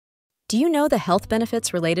Do you know the health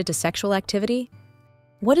benefits related to sexual activity?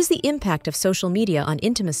 What is the impact of social media on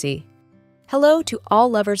intimacy? Hello to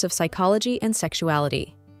all lovers of psychology and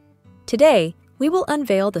sexuality. Today, we will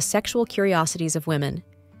unveil the sexual curiosities of women.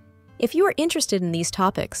 If you are interested in these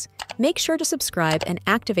topics, make sure to subscribe and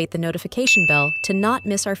activate the notification bell to not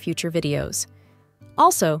miss our future videos.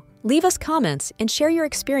 Also, leave us comments and share your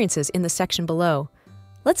experiences in the section below.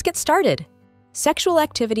 Let's get started. Sexual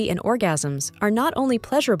activity and orgasms are not only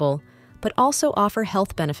pleasurable, but also offer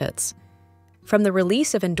health benefits. From the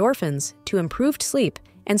release of endorphins to improved sleep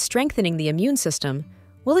and strengthening the immune system,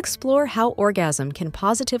 we'll explore how orgasm can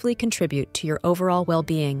positively contribute to your overall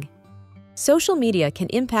well-being. Social media can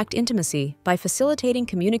impact intimacy by facilitating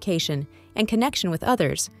communication and connection with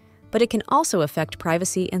others, but it can also affect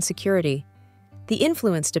privacy and security. The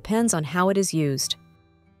influence depends on how it is used.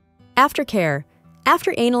 Aftercare.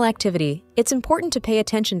 After anal activity, it's important to pay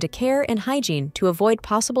attention to care and hygiene to avoid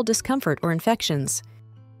possible discomfort or infections.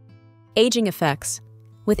 Aging effects.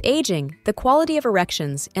 With aging, the quality of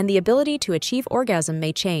erections and the ability to achieve orgasm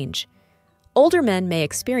may change. Older men may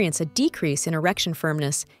experience a decrease in erection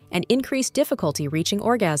firmness and increased difficulty reaching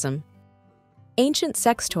orgasm. Ancient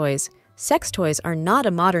sex toys. Sex toys are not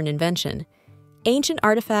a modern invention. Ancient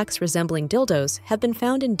artifacts resembling dildos have been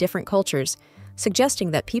found in different cultures, suggesting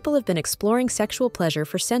that people have been exploring sexual pleasure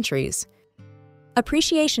for centuries.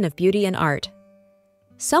 Appreciation of beauty and art.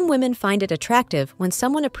 Some women find it attractive when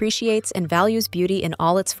someone appreciates and values beauty in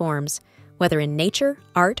all its forms, whether in nature,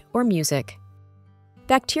 art, or music.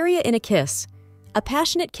 Bacteria in a kiss. A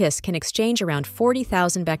passionate kiss can exchange around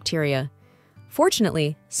 40,000 bacteria.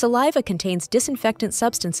 Fortunately, saliva contains disinfectant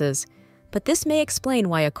substances, but this may explain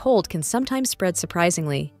why a cold can sometimes spread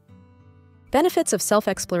surprisingly. Benefits of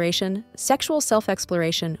self-exploration. Sexual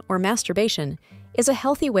self-exploration, or masturbation, is a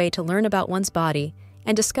healthy way to learn about one's body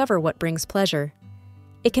and discover what brings pleasure.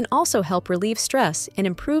 It can also help relieve stress and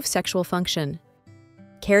improve sexual function.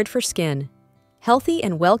 Cared for skin. Healthy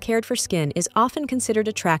and well-cared-for skin is often considered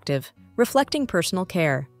attractive, reflecting personal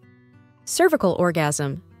care. Cervical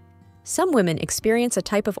orgasm. Some women experience a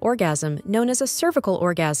type of orgasm known as a cervical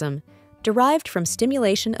orgasm, derived from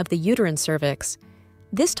stimulation of the uterine cervix.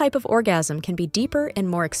 This type of orgasm can be deeper and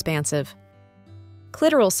more expansive.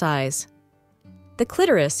 Clitoral size. The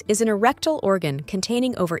clitoris is an erectile organ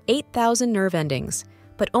containing over 8,000 nerve endings,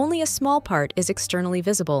 but only a small part is externally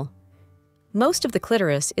visible. Most of the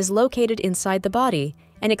clitoris is located inside the body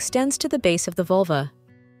and extends to the base of the vulva.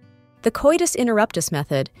 The coitus interruptus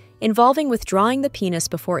method, involving withdrawing the penis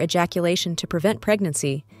before ejaculation to prevent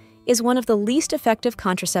pregnancy, is one of the least effective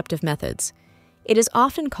contraceptive methods. It is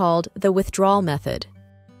often called the withdrawal method.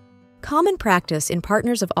 Common practice in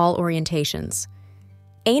partners of all orientations.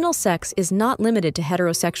 Anal sex is not limited to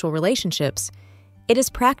heterosexual relationships. It is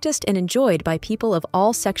practiced and enjoyed by people of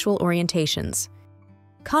all sexual orientations.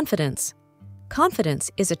 Confidence. Confidence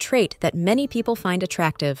is a trait that many people find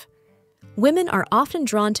attractive. Women are often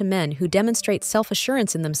drawn to men who demonstrate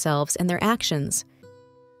self-assurance in themselves and their actions.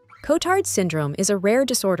 Cotard syndrome is a rare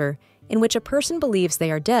disorder in which a person believes they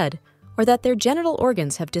are dead or that their genital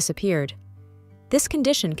organs have disappeared. This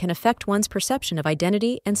condition can affect one's perception of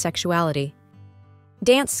identity and sexuality.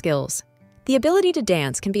 Dance skills. The ability to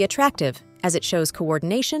dance can be attractive as it shows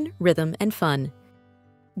coordination, rhythm, and fun.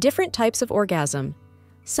 Different types of orgasm.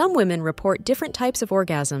 Some women report different types of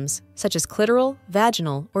orgasms, such as clitoral,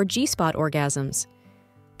 vaginal, or G-spot orgasms.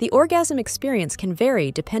 The orgasm experience can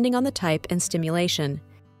vary depending on the type and stimulation.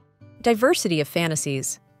 Diversity of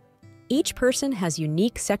fantasies. Each person has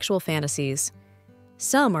unique sexual fantasies.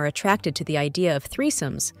 Some are attracted to the idea of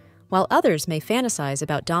threesomes, while others may fantasize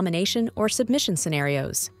about domination or submission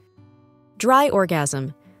scenarios. Dry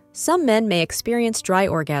orgasm. Some men may experience dry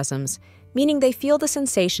orgasms, meaning they feel the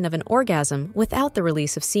sensation of an orgasm without the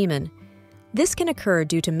release of semen. This can occur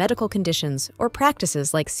due to medical conditions or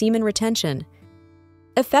practices like semen retention.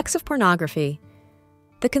 Effects of pornography.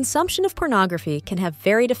 The consumption of pornography can have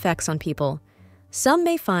varied effects on people. Some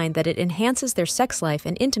may find that it enhances their sex life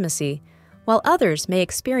and intimacy, while others may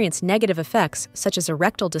experience negative effects such as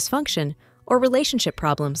erectile dysfunction or relationship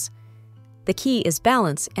problems. The key is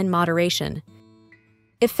balance and moderation.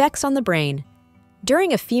 Effects on the brain.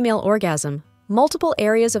 During a female orgasm, multiple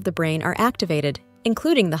areas of the brain are activated,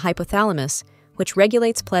 including the hypothalamus, which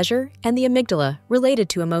regulates pleasure, and the amygdala, related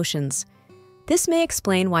to emotions. This may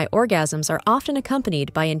explain why orgasms are often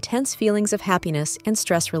accompanied by intense feelings of happiness and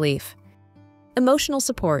stress relief. Emotional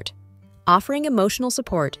support. Offering emotional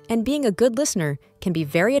support and being a good listener can be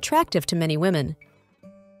very attractive to many women.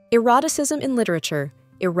 Eroticism in literature.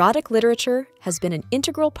 Erotic literature has been an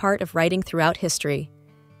integral part of writing throughout history.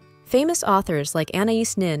 Famous authors like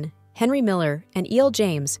Anais Nin, Henry Miller, and E.L.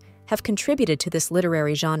 James have contributed to this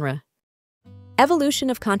literary genre. Evolution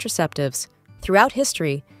of contraceptives. Throughout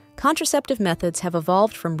history, contraceptive methods have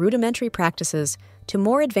evolved from rudimentary practices to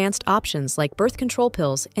more advanced options like birth control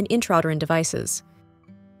pills and intrauterine devices.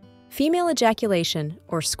 Female ejaculation,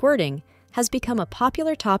 or squirting, has become a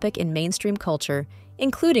popular topic in mainstream culture,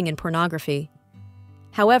 including in pornography.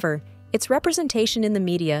 However, its representation in the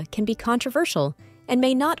media can be controversial and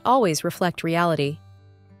may not always reflect reality.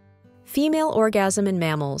 Female orgasm in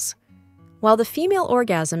mammals. While the female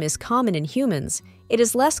orgasm is common in humans, it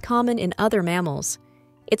is less common in other mammals.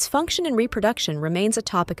 Its function in reproduction remains a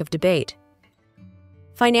topic of debate.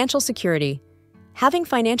 Financial security. Having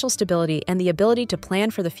financial stability and the ability to plan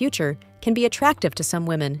for the future can be attractive to some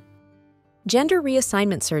women. Gender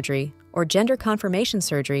reassignment surgery, or gender confirmation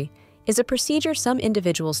surgery, is a procedure some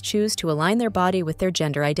individuals choose to align their body with their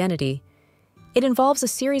gender identity. It involves a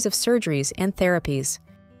series of surgeries and therapies.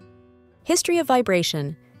 History of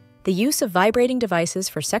vibration. The use of vibrating devices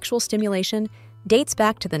for sexual stimulation dates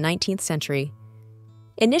back to the 19th century.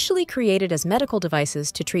 Initially created as medical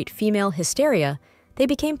devices to treat female hysteria, they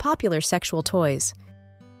became popular sexual toys.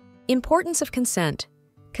 Importance of consent.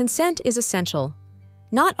 Consent is essential.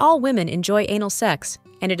 Not all women enjoy anal sex,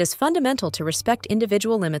 and it is fundamental to respect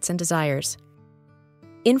individual limits and desires.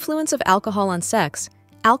 Influence of alcohol on sex.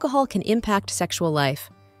 Alcohol can impact sexual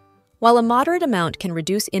life. While a moderate amount can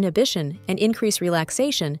reduce inhibition and increase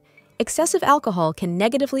relaxation, excessive alcohol can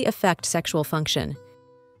negatively affect sexual function.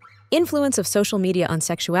 Influence of social media on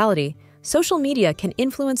sexuality. Social media can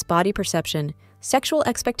influence body perception, sexual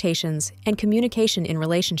expectations, and communication in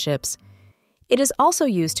relationships. It is also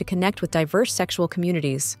used to connect with diverse sexual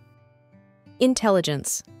communities.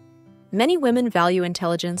 Intelligence. Many women value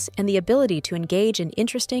intelligence and the ability to engage in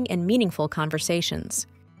interesting and meaningful conversations.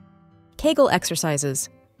 Kegel exercises.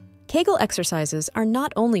 Kegel exercises are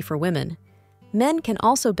not only for women. Men can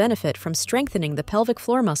also benefit from strengthening the pelvic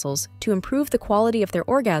floor muscles to improve the quality of their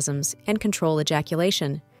orgasms and control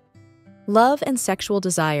ejaculation. Love and sexual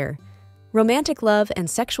desire. Romantic love and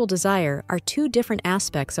sexual desire are two different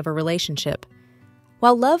aspects of a relationship.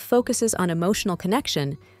 While love focuses on emotional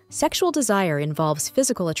connection, sexual desire involves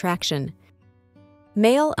physical attraction.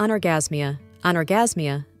 Male anorgasmia.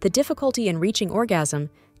 Anorgasmia, the difficulty in reaching orgasm,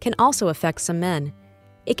 can also affect some men.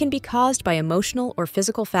 It can be caused by emotional or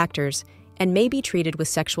physical factors and may be treated with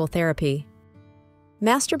sexual therapy.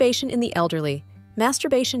 Masturbation in the elderly.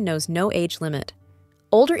 Masturbation knows no age limit.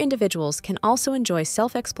 Older individuals can also enjoy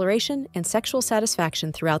self-exploration and sexual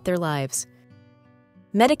satisfaction throughout their lives.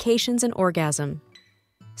 Medications and orgasm.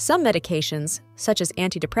 Some medications, such as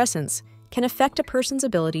antidepressants, can affect a person's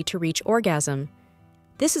ability to reach orgasm.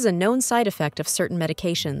 This is a known side effect of certain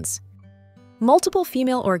medications. Multiple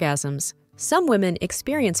female orgasms. Some women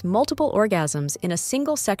experience multiple orgasms in a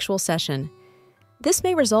single sexual session. This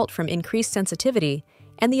may result from increased sensitivity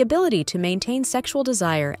and the ability to maintain sexual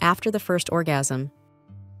desire after the first orgasm.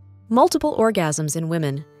 Multiple orgasms in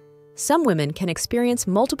women. Some women can experience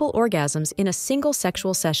multiple orgasms in a single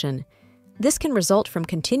sexual session. This can result from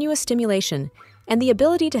continuous stimulation and the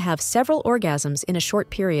ability to have several orgasms in a short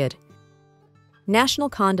period. National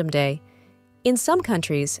Condom Day. In some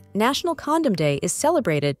countries, National Condom Day is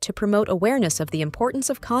celebrated to promote awareness of the importance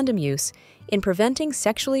of condom use in preventing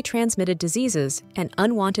sexually transmitted diseases and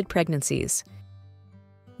unwanted pregnancies.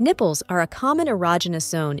 Nipples are a common erogenous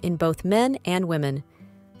zone in both men and women.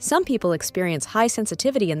 Some people experience high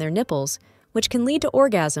sensitivity in their nipples, which can lead to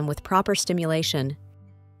orgasm with proper stimulation.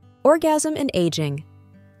 Orgasm and aging.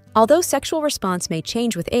 Although sexual response may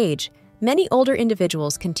change with age, many older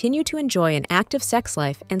individuals continue to enjoy an active sex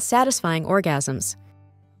life and satisfying orgasms.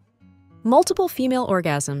 Multiple female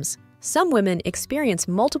orgasms. Some women experience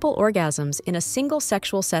multiple orgasms in a single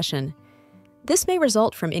sexual session. This may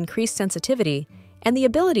result from increased sensitivity and the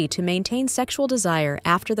ability to maintain sexual desire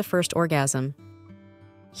after the first orgasm.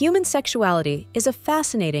 Human sexuality is a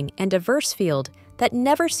fascinating and diverse field that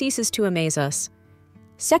never ceases to amaze us.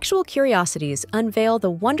 Sexual curiosities unveil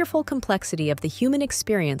the wonderful complexity of the human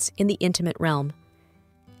experience in the intimate realm.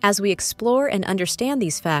 As we explore and understand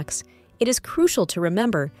these facts, it is crucial to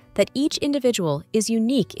remember that each individual is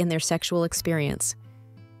unique in their sexual experience.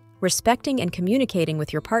 Respecting and communicating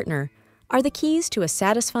with your partner are the keys to a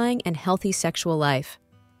satisfying and healthy sexual life.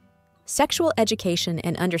 Sexual education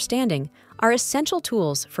and understanding are essential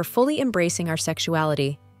tools for fully embracing our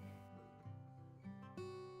sexuality.